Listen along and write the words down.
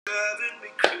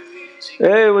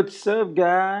Hey, what's up,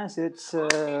 guys? It's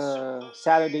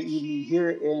Saturday evening here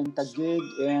in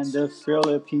Taguig in the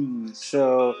Philippines.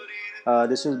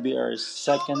 This will be our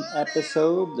second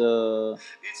episode.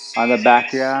 On the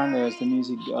background is the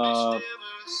music of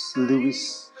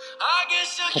Luis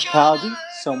Capaldi,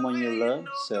 Someone You Love.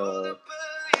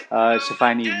 It's a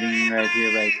fine evening right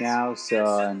here, right now. So,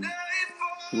 I'm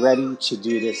ready to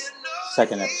do this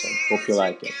second episode. Hope you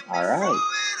like it. All right.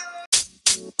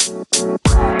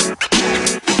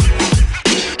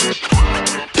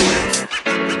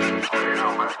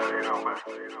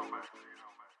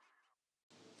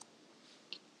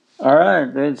 All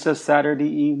right, it's a Saturday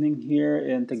evening here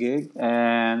in Taguig,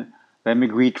 and let me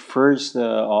greet first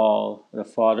all the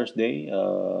Father's Day.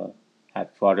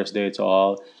 Happy Father's Day to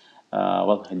all.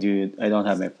 Well, I don't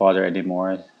have my father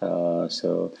anymore,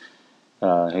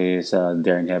 he's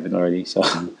there in heaven already. So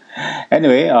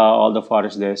anyway, all the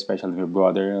Father's Day, especially my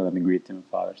brother. Let me greet him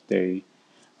Father's Day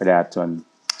for that one.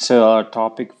 So our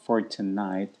topic for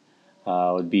tonight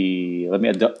would be let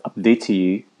me update to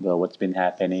you what's been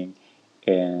happening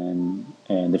in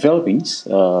the Philippines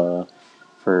for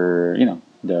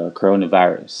the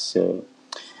coronavirus. So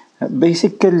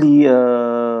basically,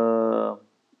 well,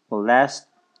 last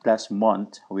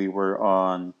month we were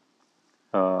on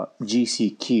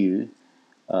GCQ,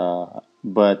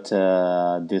 but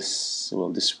this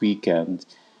weekend,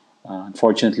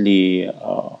 unfortunately,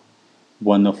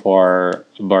 one of our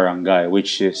barangay,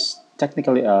 which is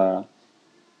technically a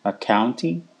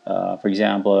county, for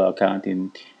example, a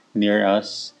county near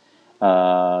us,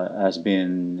 has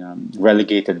been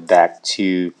relegated back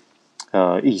to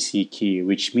ECQ,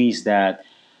 which means that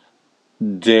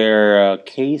their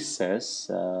cases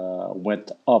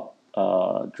went up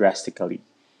drastically.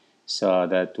 So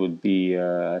that would be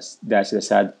that's the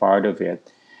sad part of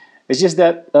it. It's just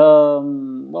that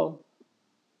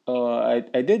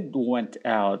I did went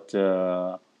out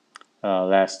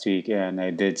last week and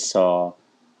I did saw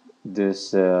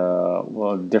this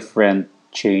different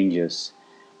changes.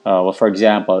 For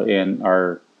example, in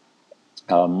our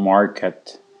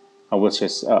market, which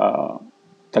is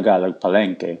Tagalog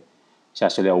Palenque, it's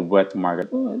actually a wet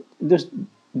market. Well, there's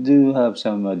do have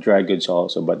some dry goods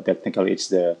also, but technically it's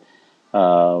the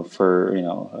for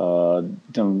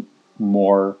the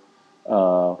more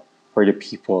uh, for the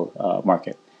people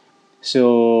market.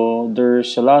 So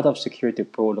there's a lot of security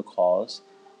protocols,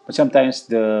 but sometimes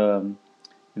the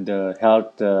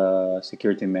health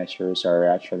security measures are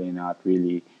actually not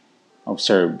really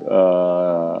observed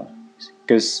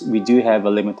because we do have a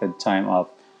limited time of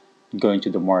going to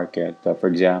the market. For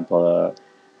example,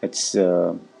 it's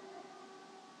in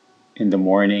the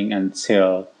morning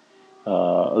until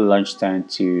lunchtime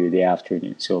to the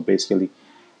afternoon. So basically,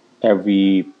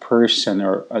 every person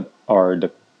or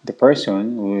the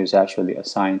person who is actually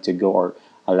assigned to go or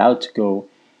allowed to go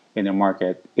in the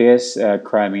market is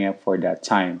cramming up for that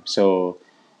time. So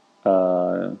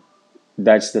uh,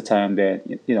 that's the time that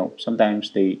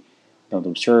sometimes they don't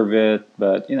observe it,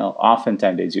 but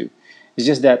oftentimes they do. It's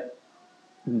just that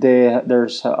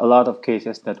there's a lot of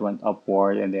cases that went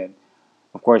upward, and then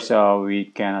of course we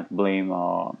cannot blame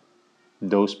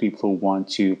those people who want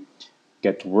to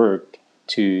get work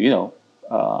to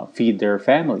feed their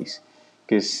families,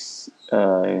 because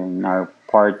in our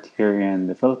part here in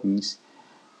the Philippines,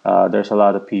 there's a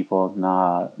lot of people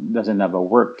not doesn't have a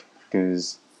work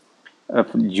because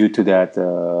due to that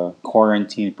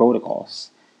quarantine protocols.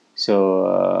 So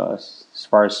as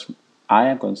far as I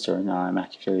am concerned, I'm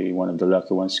actually one of the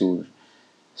lucky ones who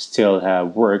still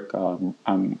have work.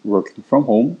 I'm working from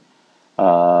home,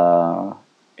 uh,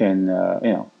 and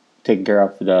taking care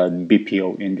of the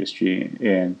BPO industry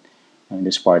in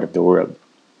this part of the world.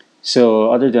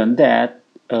 So other than that,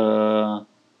 the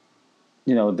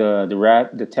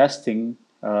testing,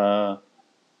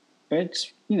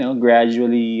 it's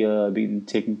gradually being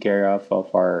taken care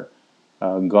of our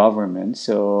government.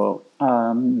 So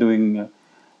doing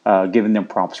giving them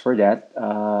props for that.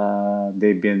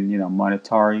 They've been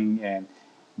monitoring and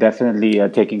definitely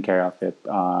taking care of it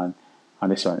on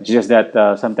this one. It's just that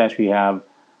sometimes we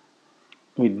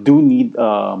do need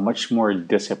much more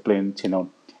discipline to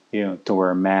to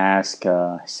wear a mask,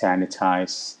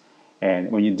 sanitize,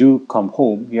 and when you do come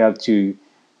home, you have to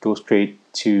go straight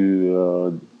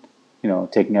to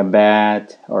taking a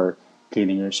bath or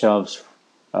cleaning yourselves,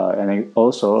 and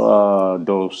also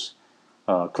those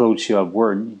clothes you have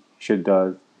worn should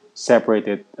separate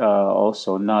it,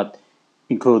 also not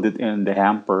included in the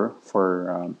hamper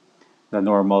for the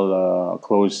normal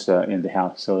clothes in the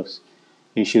house. So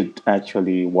you should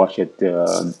actually wash it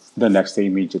the next day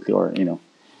immediately, or in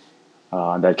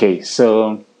that case.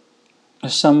 So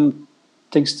some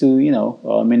things to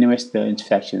minimize the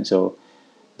infection. So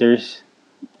there's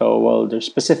there's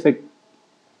specific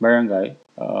barangay,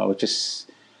 which is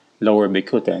Lower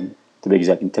Bikutan, to be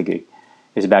exact, in Taguig,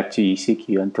 is back to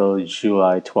ECQ until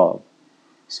July 12th.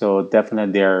 So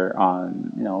definitely they're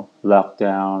on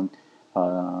lockdown,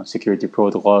 security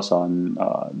protocols on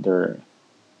their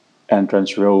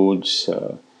entrance roads.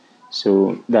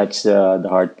 So that's the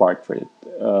hard part for it.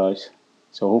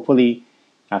 So hopefully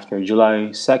after July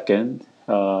 2nd,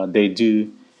 they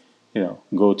do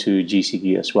go to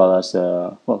GCQ as well as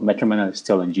Metro Manila is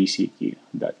still in GCQ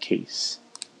in that case.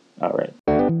 All right.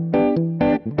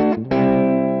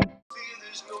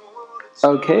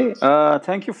 Okay.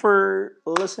 Thank you for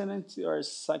listening to our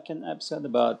second episode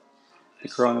about the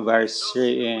coronavirus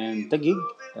here in Taguig.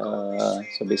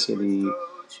 So basically,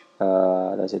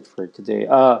 that's it for today.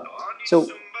 So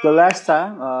the last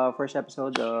time, first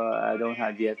episode, I don't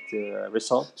have yet the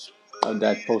result of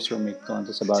that post-rooming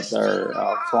contest about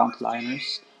our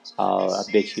frontliners. I'll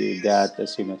update you that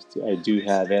as soon as I do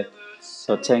have it.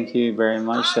 So thank you very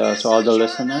much to all the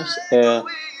listeners.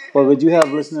 We do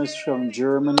have listeners from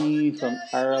Germany, from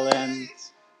Ireland,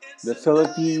 the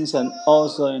Philippines, and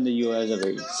also in the US of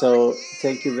A. So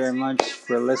thank you very much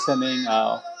for listening.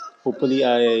 Hopefully,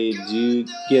 I do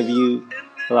give you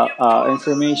a lot,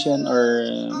 information or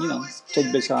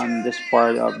tidbits on this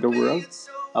part of the world.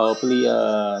 Hopefully,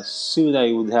 soon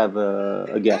I would have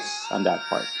a guest on that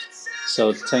part.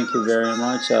 So thank you very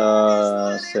much.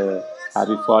 So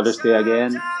happy Father's Day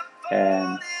again,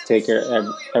 and take care,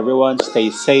 everyone. Stay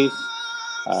safe.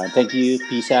 Thank you.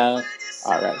 Peace out.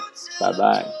 All right. Bye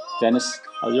bye. Dennis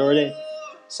Aljorde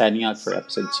signing out for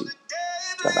episode 2.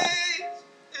 Bye bye.